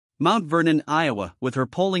Mount Vernon, Iowa. With her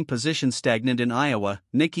polling position stagnant in Iowa,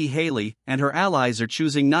 Nikki Haley and her allies are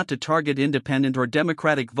choosing not to target independent or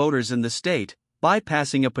Democratic voters in the state,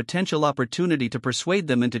 bypassing a potential opportunity to persuade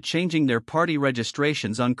them into changing their party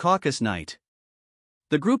registrations on caucus night.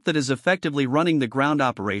 The group that is effectively running the ground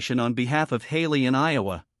operation on behalf of Haley in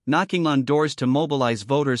Iowa, knocking on doors to mobilize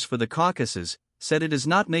voters for the caucuses, said it is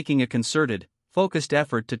not making a concerted, focused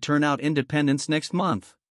effort to turn out independents next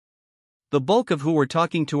month. The bulk of who we're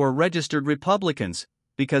talking to are registered Republicans,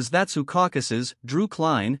 because that's who caucuses, Drew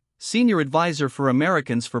Klein, senior advisor for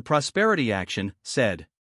Americans for Prosperity Action, said.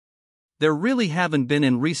 There really haven't been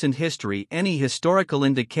in recent history any historical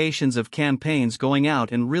indications of campaigns going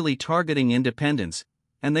out and really targeting independents,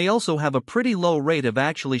 and they also have a pretty low rate of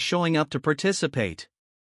actually showing up to participate.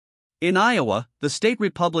 In Iowa, the state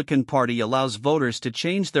Republican Party allows voters to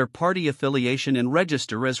change their party affiliation and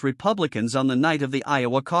register as Republicans on the night of the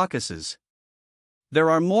Iowa caucuses. There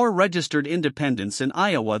are more registered independents in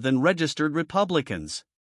Iowa than registered Republicans.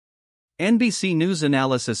 NBC News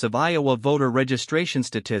analysis of Iowa voter registration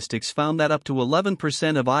statistics found that up to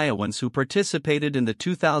 11% of Iowans who participated in the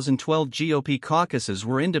 2012 GOP caucuses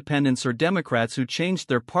were independents or Democrats who changed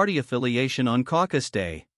their party affiliation on caucus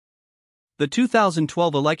day. The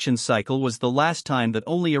 2012 election cycle was the last time that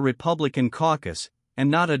only a Republican caucus, and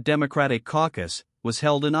not a Democratic caucus, was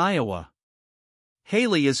held in Iowa.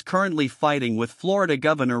 Haley is currently fighting with Florida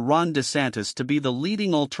Governor Ron DeSantis to be the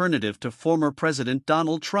leading alternative to former President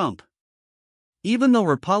Donald Trump. Even though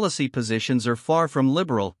her policy positions are far from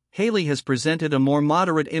liberal, Haley has presented a more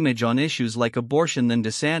moderate image on issues like abortion than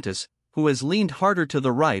DeSantis, who has leaned harder to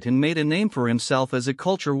the right and made a name for himself as a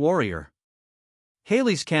culture warrior.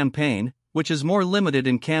 Haley's campaign, which is more limited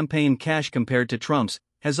in campaign cash compared to Trump's,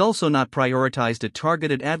 has also not prioritized a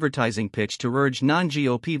targeted advertising pitch to urge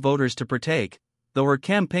non-GOP voters to partake, though her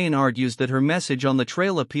campaign argues that her message on the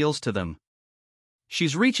trail appeals to them.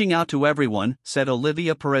 She's reaching out to everyone, said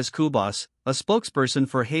Olivia Perez-Cubas, a spokesperson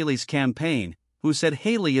for Haley's campaign, who said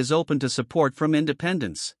Haley is open to support from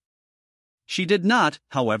independents. She did not,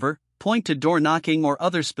 however, point to door-knocking or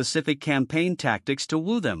other specific campaign tactics to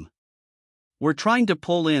woo them. We're trying to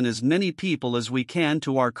pull in as many people as we can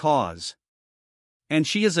to our cause. And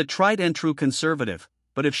she is a tried and true conservative,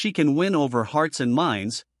 but if she can win over hearts and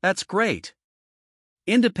minds, that's great.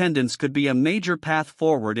 Independence could be a major path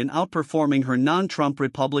forward in outperforming her non-Trump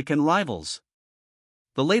Republican rivals.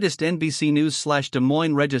 The latest NBC News/Des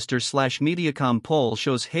Moines Register/Mediacom poll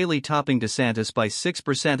shows Haley topping DeSantis by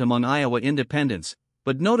 6% among Iowa independents,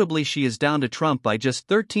 but notably she is down to Trump by just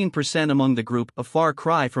 13% among the group, a far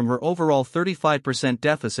cry from her overall 35%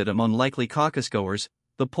 deficit among likely caucusgoers.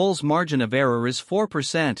 The poll's margin of error is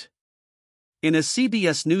 4%. In a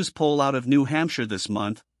CBS News poll out of New Hampshire this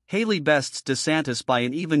month, Haley bests DeSantis by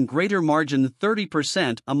an even greater margin,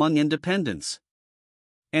 30% among independents.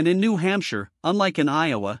 And in New Hampshire, unlike in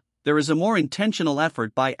Iowa, there is a more intentional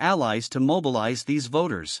effort by allies to mobilize these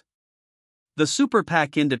voters. The Super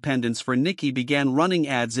PAC Independents for Nikki began running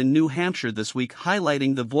ads in New Hampshire this week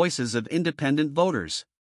highlighting the voices of independent voters.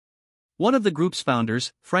 One of the group's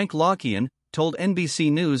founders, Frank Lockian, told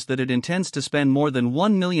NBC News that it intends to spend more than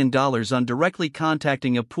 $1 million on directly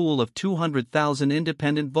contacting a pool of 200,000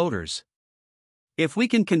 independent voters. If we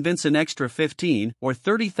can convince an extra 15 or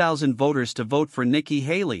 30,000 voters to vote for Nikki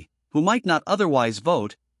Haley, who might not otherwise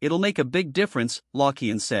vote, it'll make a big difference,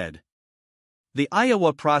 Lockian said. The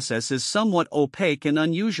Iowa process is somewhat opaque and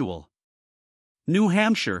unusual. New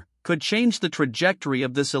Hampshire could change the trajectory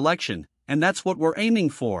of this election, and that's what we're aiming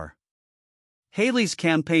for. Haley's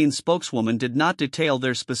campaign spokeswoman did not detail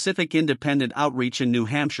their specific independent outreach in New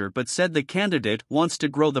Hampshire but said the candidate wants to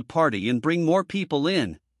grow the party and bring more people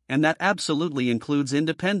in, and that absolutely includes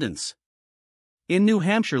independents. In New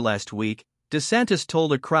Hampshire last week, DeSantis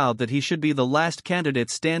told a crowd that he should be the last candidate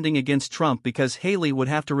standing against Trump because Haley would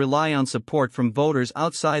have to rely on support from voters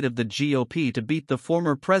outside of the GOP to beat the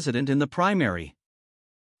former president in the primary.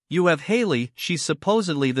 You have Haley, she's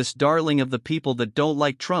supposedly this darling of the people that don't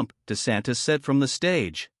like Trump, DeSantis said from the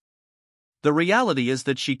stage. The reality is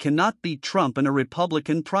that she cannot beat Trump in a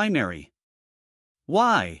Republican primary.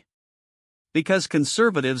 Why? Because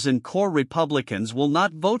conservatives and core Republicans will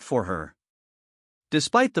not vote for her.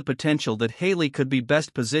 Despite the potential that Haley could be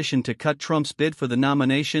best positioned to cut Trump's bid for the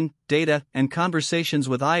nomination, data and conversations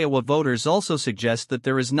with Iowa voters also suggest that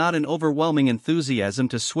there is not an overwhelming enthusiasm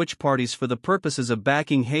to switch parties for the purposes of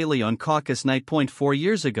backing Haley on caucus night. 4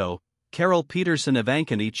 years ago, Carol Peterson of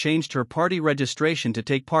Ankeny changed her party registration to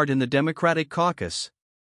take part in the Democratic caucus.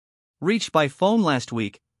 Reached by phone last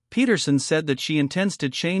week, Peterson said that she intends to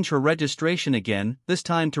change her registration again, this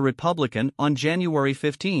time to Republican, on January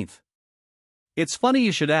 15. It's funny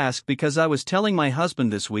you should ask because I was telling my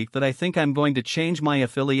husband this week that I think I'm going to change my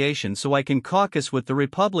affiliation so I can caucus with the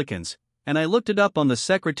Republicans, and I looked it up on the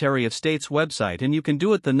Secretary of State's website and you can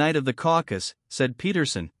do it the night of the caucus, said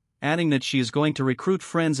Peterson, adding that she is going to recruit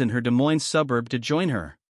friends in her Des Moines suburb to join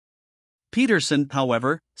her. Peterson,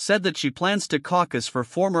 however, said that she plans to caucus for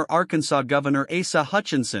former Arkansas Governor Asa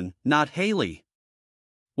Hutchinson, not Haley.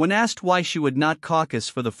 When asked why she would not caucus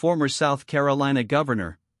for the former South Carolina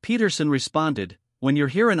governor, Peterson responded, "When you're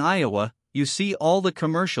here in Iowa, you see all the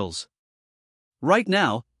commercials." Right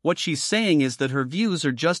now, what she's saying is that her views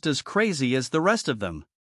are just as crazy as the rest of them.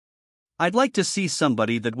 I'd like to see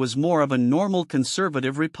somebody that was more of a normal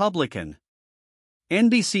conservative Republican.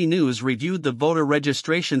 NBC News reviewed the voter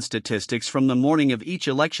registration statistics from the morning of each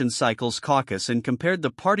election cycle's caucus and compared the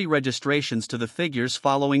party registrations to the figures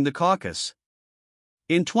following the caucus.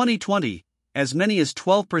 In 2020, as many as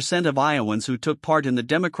 12% of Iowans who took part in the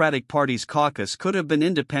Democratic Party's caucus could have been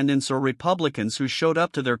independents or Republicans who showed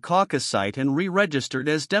up to their caucus site and re-registered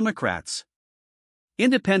as Democrats.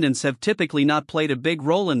 Independents have typically not played a big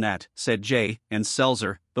role in that, said J. N.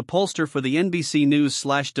 Selzer, the pollster for the NBC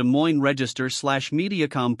News/Des Moines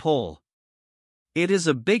Register/Mediacom poll. It is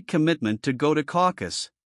a big commitment to go to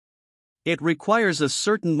caucus. It requires a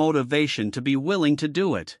certain motivation to be willing to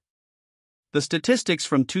do it. The statistics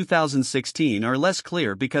from 2016 are less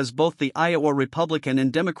clear because both the Iowa Republican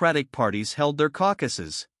and Democratic parties held their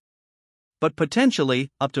caucuses. But potentially,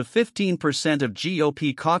 up to 15% of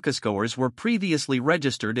GOP caucusgoers were previously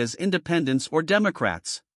registered as independents or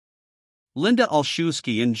Democrats. Linda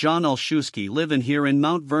Olszewski and John Olszewski live here in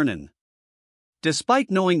Mount Vernon.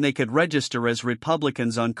 Despite knowing they could register as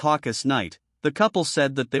Republicans on caucus night, the couple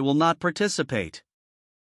said that they will not participate.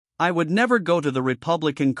 "I would never go to the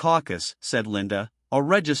Republican caucus," said Linda, a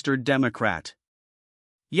registered Democrat.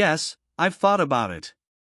 "Yes, I've thought about it.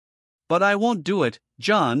 But I won't do it,"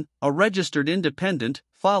 John, a registered independent,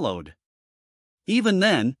 followed. Even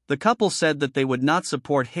then, the couple said that they would not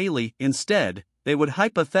support Haley. Instead, they would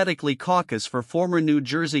hypothetically caucus for former New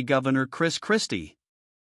Jersey Governor Chris Christie.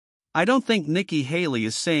 "I don't think Nikki Haley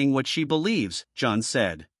is saying what she believes," John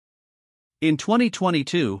said. In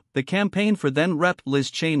 2022, the campaign for then-Rep. Liz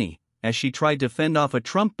Cheney, as she tried to fend off a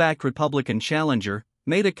Trump-backed Republican challenger,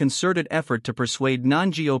 made a concerted effort to persuade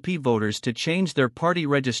non-GOP voters to change their party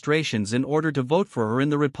registrations in order to vote for her in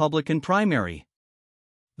the Republican primary.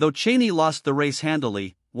 Though Cheney lost the race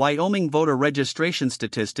handily, Wyoming voter registration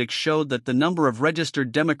statistics showed that the number of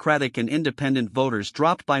registered Democratic and Independent voters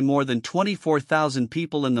dropped by more than 24,000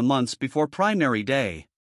 people in the months before primary day.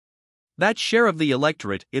 That share of the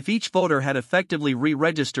electorate, if each voter had effectively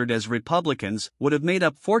re-registered as Republicans, would have made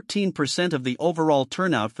up 14% of the overall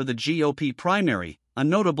turnout for the GOP primary, a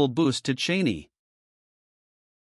notable boost to Cheney.